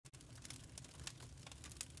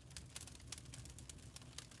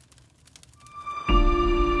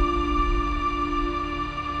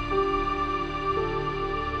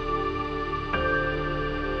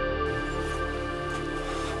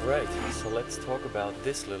let's talk about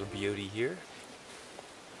this little beauty here.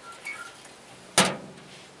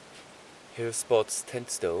 Helsport's tent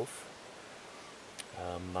stove.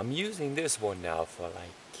 I'm using this one now for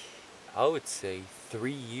like, I would say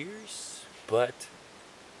 3 years, but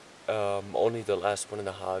only the last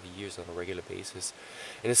 1.5 years on a regular basis.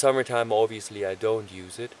 In the summertime, obviously, I don't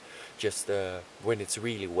use it, just when it's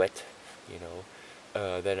really wet, you know,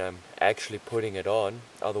 then I'm actually putting it on.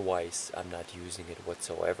 Otherwise, I'm not using it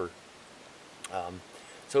whatsoever.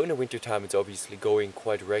 So in the wintertime, it's obviously going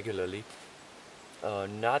quite regularly.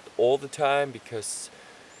 Not all the time, because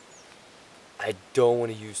I don't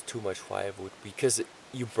want to use too much firewood, because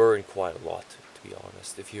you burn quite a lot, to be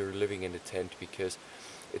honest, if you're living in a tent, because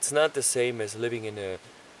it's not the same as living in a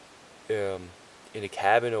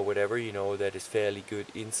cabin or whatever, you know, that is fairly good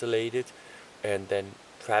insulated and then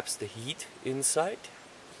traps the heat inside.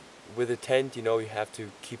 With a tent, you know, you have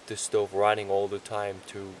to keep the stove running all the time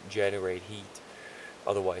to generate heat.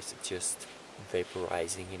 Otherwise it's just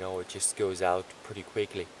vaporizing, you know, it just goes out pretty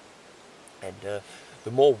quickly. And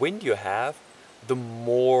the more wind you have, the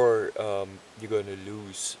more you're going to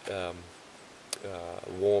lose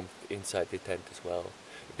warmth inside the tent as well.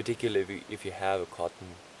 Particularly if you have a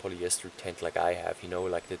cotton polyester tent like I have, you know,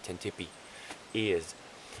 like the Tentipi is.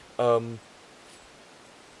 The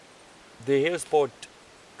Helsport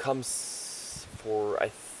comes for, I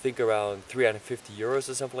think, around 350 euros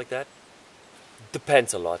or something like that.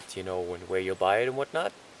 Depends a lot, you know, where you buy it and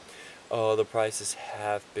whatnot. The prices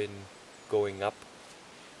have been going up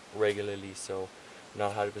regularly, so I'm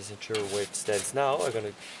not 100% sure where it stands now. I'm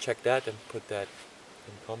gonna check that and put that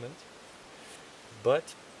in comments.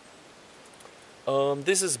 But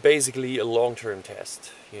this is basically a long-term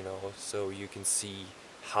test, you know, so you can see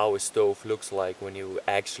how a stove looks like when you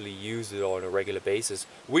actually use it on a regular basis,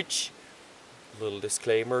 which, little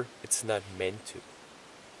disclaimer, it's not meant to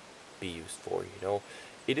be used for, you know.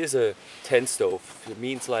 It is a tent stove. It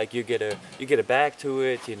means like you get a bag to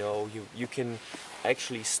it, you know, you can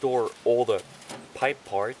actually store all the pipe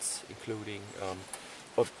parts, including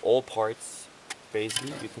of all parts,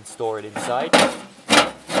 basically. You can store it inside.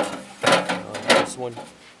 This one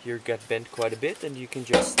here got bent quite a bit, and you can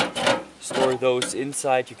just store those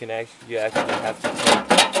inside. You actually have to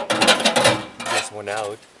take this one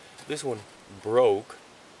out. This one broke.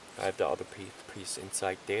 I have the other piece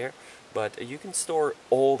inside there, but you can store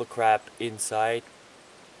all the crap inside.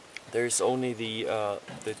 There's only the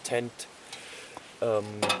tent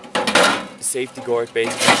safety guard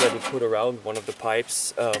basically that we put around one of the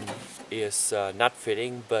pipes is not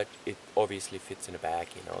fitting, but it obviously fits in a bag,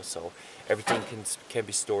 you know, so everything can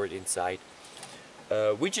be stored inside,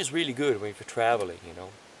 which is really good when you're traveling, you know.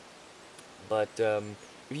 But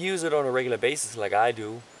if you use it on a regular basis like I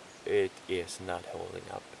do, it is not holding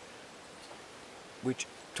up, which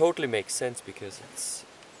totally makes sense because it's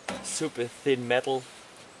super thin metal,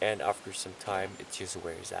 and after some time it just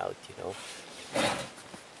wears out, you know.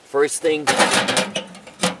 First thing,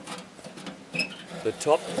 the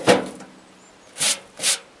top,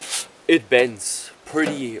 it bends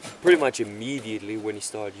pretty much immediately when you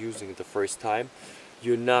start using it the first time.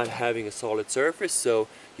 You're not having a solid surface, so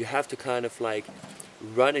you have to kind of like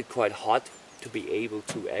run it quite hot to be able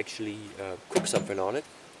to actually cook something on it.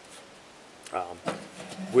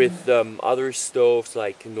 With other stoves,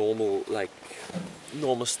 like normal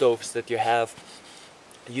stoves that you have,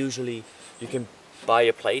 usually you can buy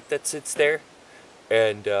a plate that sits there,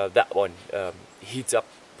 and that one heats up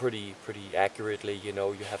pretty accurately, you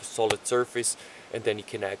know. You have a solid surface, and then you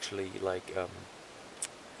can actually like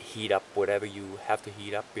heat up whatever you have to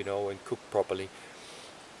heat up, you know, and cook properly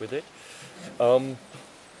with it.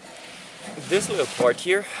 This little part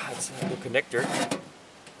here, it's the connector.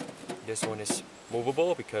 This one is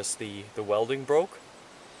movable because the welding broke.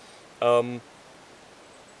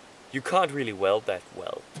 You can't really weld that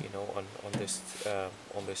well, you know, on this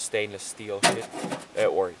stainless steel shit,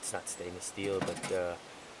 or it's not stainless steel, but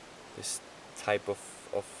this type of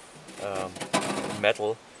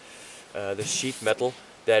metal, the sheet metal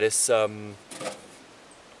that is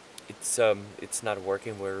it's not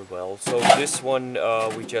working very well. So this one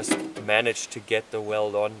we just managed to get the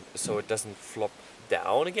weld on so it doesn't flop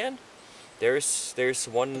down again. There's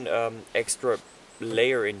one extra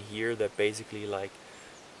layer in here that basically like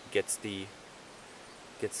gets the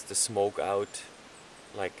smoke out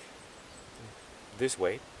like this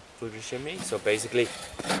way through the chimney. So basically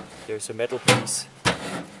there's a metal piece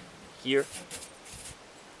here,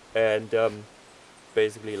 and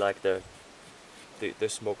basically like the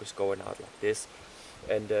smoke is going out like this,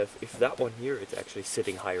 and if that one here, it's actually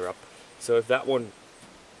sitting higher up. So if that one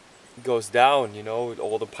goes down, you know,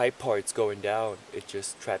 all the pipe parts going down, it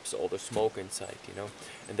just traps all the smoke inside, you know.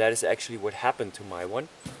 And that is actually what happened to my one.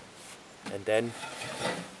 And then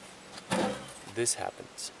this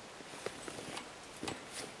happens.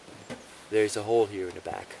 There's a hole here in the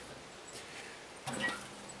back.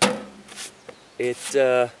 It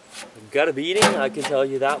got a beating, I can tell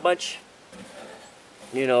you that much.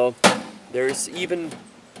 You know, there's even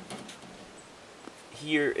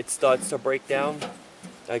here it starts to break down.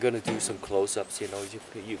 I'm gonna do some close-ups, you know,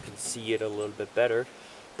 you can see it a little bit better.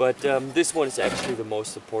 But this one is actually the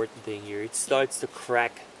most important thing here. It starts to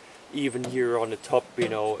crack even here on the top, you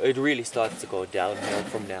know. It really starts to go downhill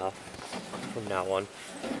from now on.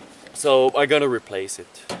 So I'm gonna replace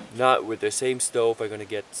it. Not with the same stove. I'm gonna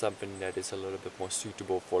get something that is a little bit more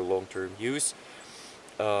suitable for long-term use.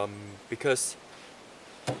 Because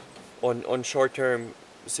on short-term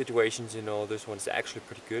situations, you know, this one's actually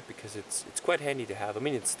pretty good because it's quite handy to have. I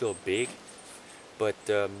mean, it's still big, but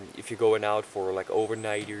if you're going out for like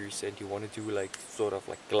overnighters and you want to do like sort of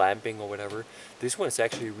like glamping or whatever, this one is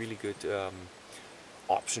actually a really good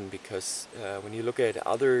option because when you look at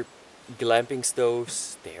other glamping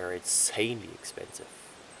stoves, they're insanely expensive,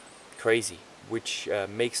 crazy, which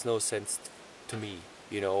makes no sense to me.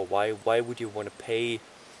 You know, why would you want to pay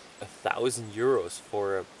 €1,000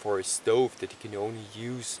 for a stove that you can only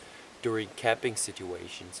use during camping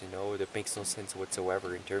situations? You know, that makes no sense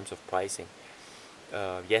whatsoever in terms of pricing.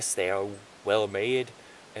 Yes, they are well made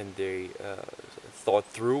and they thought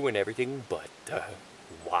through and everything, but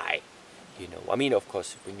why? You know, I mean, of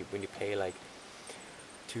course, when you pay like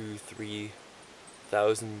 2,000-3,000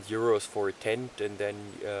 euros for a tent, and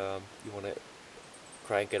then you want to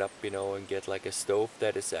crank it up, you know, and get like a stove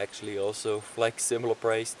that is actually also like similar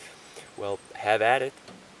priced, well, have at it.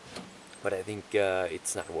 But I think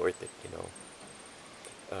it's not worth it, you know,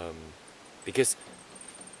 because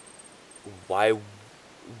why?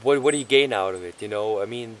 What do you gain out of it? You know, I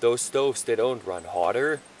mean, those stoves, they don't run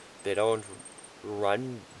hotter, they don't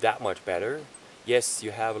run that much better. Yes,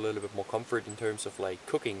 you have a little bit more comfort in terms of like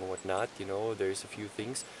cooking and whatnot, you know, there's a few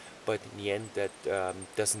things, but in the end that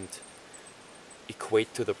doesn't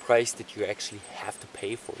equate to the price that you actually have to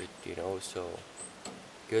pay for it, you know. So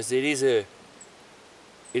because it is a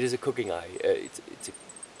cooking eye, it's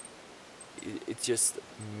just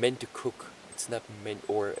meant to cook. It's not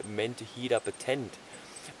meant to heat up a tent,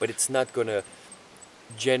 but it's not gonna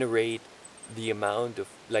generate the amount of,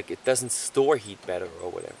 like, it doesn't store heat better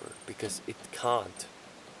or whatever, because it can't.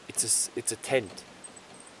 It's a tent.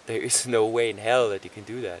 There is no way in hell that you can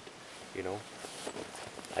do that, you know.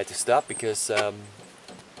 I had to stop because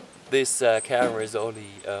this camera is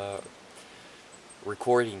only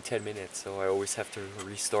recording 10 minutes, so I always have to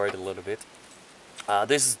restart a little bit.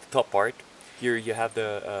 This is the top part. Here you have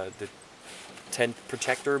the tent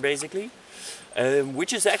protector, basically,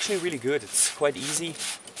 which is actually really good. It's quite easy,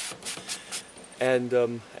 and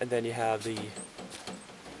then you have the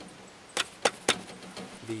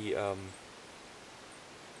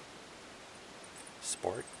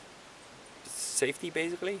sport safety,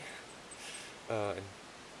 basically.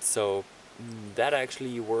 So that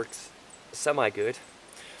actually works semi good.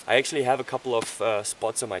 I actually have a couple of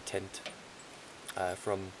spots on my tent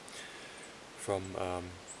from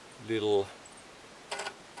little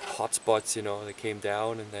hot spots, you know, that came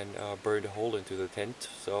down and then burned a hole into the tent.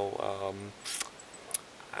 So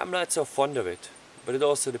I'm not so fond of it, but it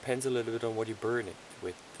also depends a little bit on what you burn it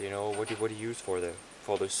with, you know, what you use for the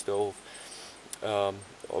stove.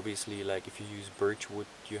 Obviously, like if you use birch wood,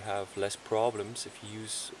 you have less problems. If you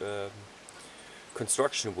use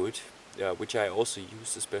construction wood, which I also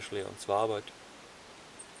use, especially on Svalbard,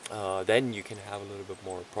 then you can have a little bit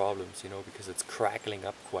more problems, you know, because it's crackling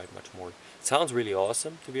up quite much more. It sounds really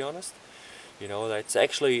awesome, to be honest. You know, that's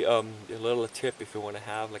actually a little tip if you want to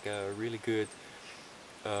have like a really good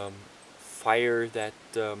fire that,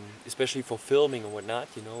 especially for filming and whatnot,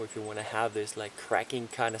 you know, if you want to have this like cracking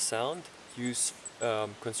kind of sound, use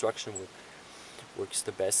construction wood. Works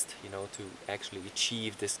the best, you know, to actually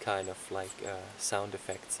achieve this kind of like sound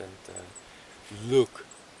effects and look.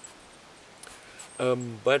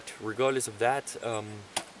 But regardless of that,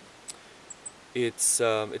 it's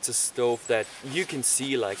a stove that you can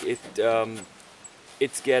see like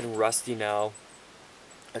it's getting rusty now.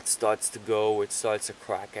 It starts to go, it starts to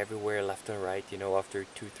crack everywhere left and right, you know, after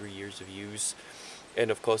 2-3 years of use. And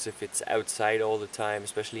of course, if it's outside all the time,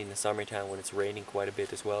 especially in the summertime when it's raining quite a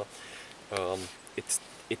bit as well, it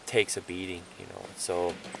takes a beating, you know.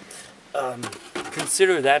 So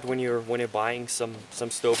consider that when you're buying some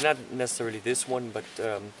stove, not necessarily this one, but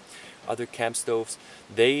other camp stoves.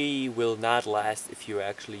 They will not last if you're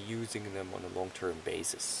actually using them on a long-term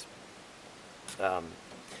basis.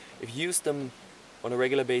 If you use them on a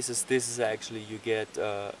regular basis, this is actually, you get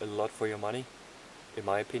a lot for your money, in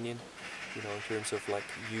my opinion, you know, in terms of like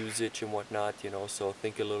usage and whatnot, you know, so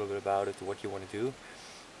think a little bit about it, what you want to do.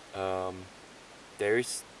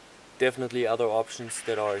 There's definitely other options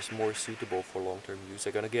that are more suitable for long-term use.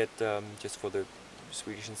 I'm gonna get, just for the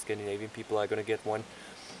Swedish and Scandinavian people, I'm gonna get one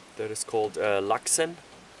that is called Laxen.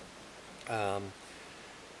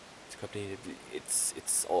 It's a company,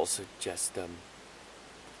 it's also just a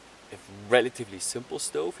relatively simple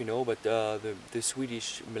stove, you know, but the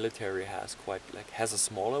Swedish military has has a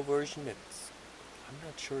smaller version. I'm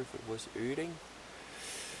not sure if it was Öding,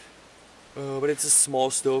 but it's a small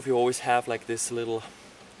stove. You always have like this little,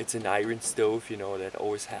 it's an iron stove, you know, that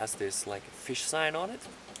always has this like fish sign on it.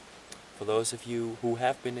 For those of you who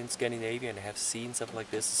have been in Scandinavia and have seen stuff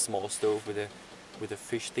like this, a small stove with a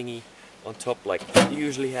fish thingy on top, like you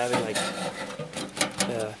usually have it like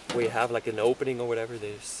where you have like an opening or whatever,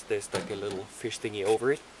 there's like a little fish thingy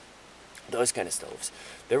over it. Those kind of stoves,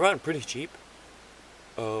 they run pretty cheap.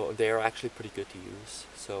 They are actually pretty good to use.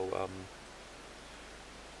 So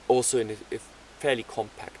also in a fairly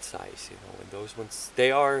compact size, you know, and those ones,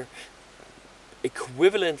 they are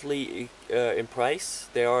equivalently in price.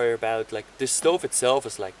 They are about, like, the stove itself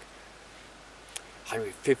is like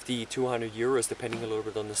 150, 200 euros, depending a little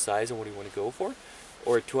bit on the size and what you want to go for,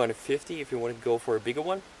 or 250 if you want to go for a bigger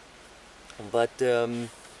one. But and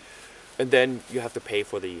then you have to pay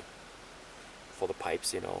for the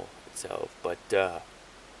pipes, you know, itself. But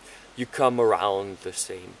you come around the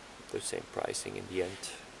same pricing in the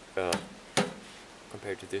end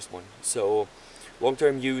compared to this one. So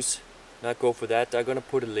long-term use, not go for that. I'm gonna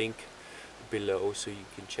put a link below so you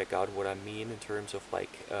can check out what I mean in terms of like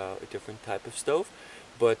a different type of stove.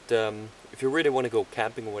 But if you really want to go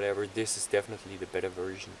camping or whatever, this is definitely the better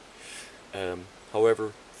version.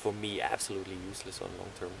 However, for me, absolutely useless on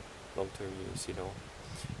long-term use, you know.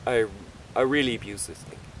 I really abuse this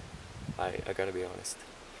thing. I gotta be honest.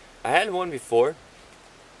 I had one before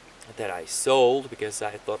that I sold because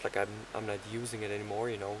I thought like I'm not using it anymore,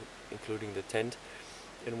 you know, including the tent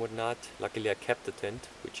and whatnot. Luckily I kept the tent,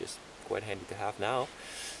 which is quite handy to have now.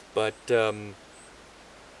 But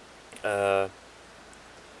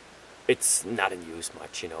it's not in use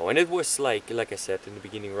much, you know, and it was like I said in the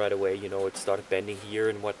beginning right away, you know, it started bending here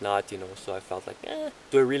and whatnot, you know, so I felt like,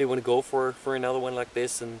 do I really want to go for another one like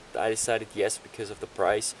this? And I decided yes, because of the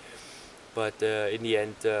price. But in the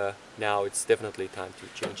end, now it's definitely time to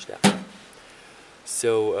change that.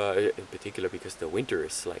 So in particular because the winter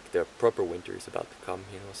is, like, the proper winter is about to come,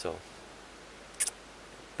 you know, so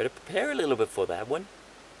better prepare a little bit for that one.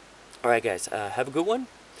 Alright guys, have a good one,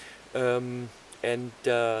 and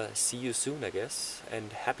see you soon, I guess,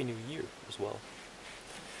 and Happy New Year as well.